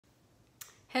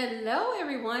Hello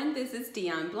everyone, this is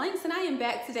Dion Blanks and I am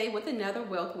back today with another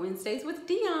Wealth Wednesdays with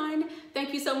Dion.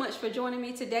 Thank you so much for joining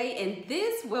me today, and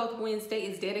this Wealth Wednesday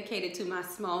is dedicated to my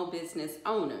small business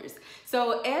owners.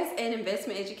 So as an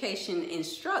investment education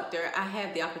instructor, I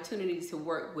have the opportunity to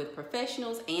work with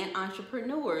professionals and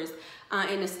entrepreneurs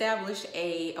and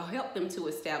help them to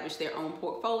establish their own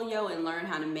portfolio and learn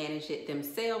how to manage it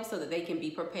themselves so that they can be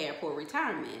prepared for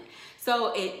retirement.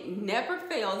 So it never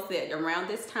fails that around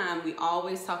this time we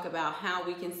always talk about how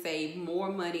we can save more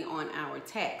money on our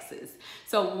taxes.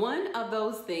 So one of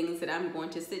those things that I'm going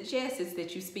to suggest is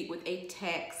that you speak with a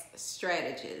tax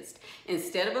strategist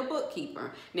instead of a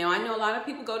bookkeeper. Now I know a lot of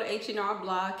people go to H&R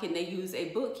Block and they use a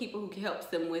bookkeeper who helps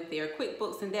them with their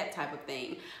QuickBooks and that type of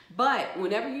thing. But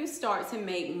whenever you start to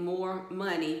make more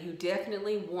money, you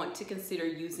definitely want to consider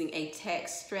using a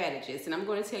tax strategist. And I'm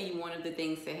going to tell you one of the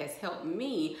things that has helped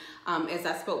me as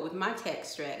I spoke with my tax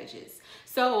strategist.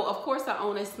 So of course I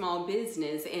own a small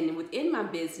business, and within my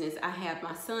business I have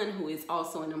my son who is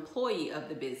also an employee of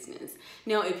the business.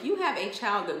 Now if you have a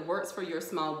child that works for your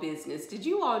small business, did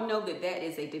you all know that that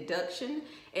is a deduction?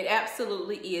 It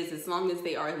absolutely is, as long as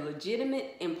they are a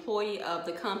legitimate employee of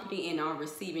the company and are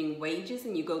receiving wages,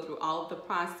 and you go through all of the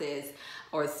process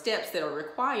or steps that are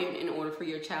required in order for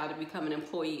your child to become an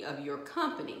employee of your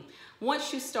company.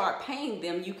 Once you start paying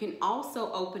them, you can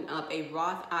also open up a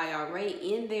Roth IRA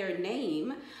in their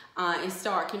name and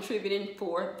start contributing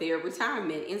for their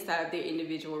retirement inside of their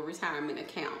individual retirement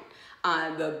account.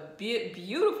 The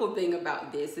beautiful thing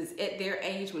about this is at their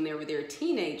age, when they're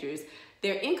teenagers,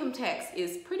 their income tax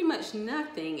is pretty much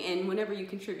nothing, and whenever you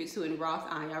contribute to a Roth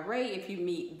IRA, if you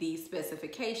meet these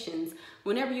specifications,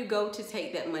 whenever you go to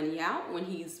take that money out, when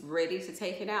he's ready to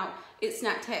take it out, it's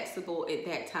not taxable at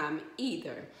that time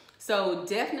either. So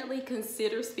definitely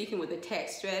consider speaking with a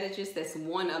tax strategist. That's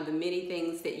one of the many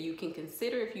things that you can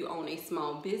consider if you own a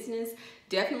small business.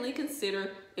 Definitely consider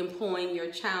employing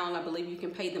your child. I believe you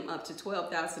can pay them up to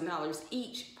 $12,000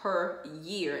 each per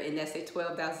year, and that's a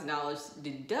 $12,000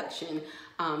 deduction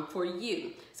for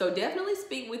you. So definitely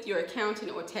speak with your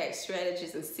accountant or tax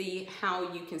strategist and see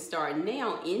how you can start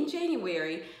now in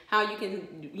January, how you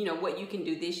can, what you can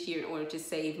do this year in order to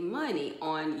save money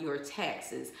on your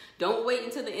taxes. Don't wait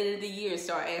until the end of the year and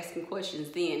start asking questions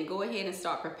then. Go ahead and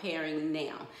start preparing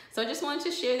now. So I just wanted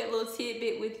to share that little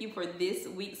tidbit with you for this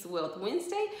week's Wealth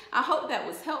Wednesday. I hope that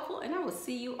was helpful, and I will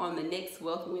see you on the next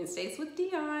Wealth Wednesdays with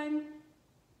Dion.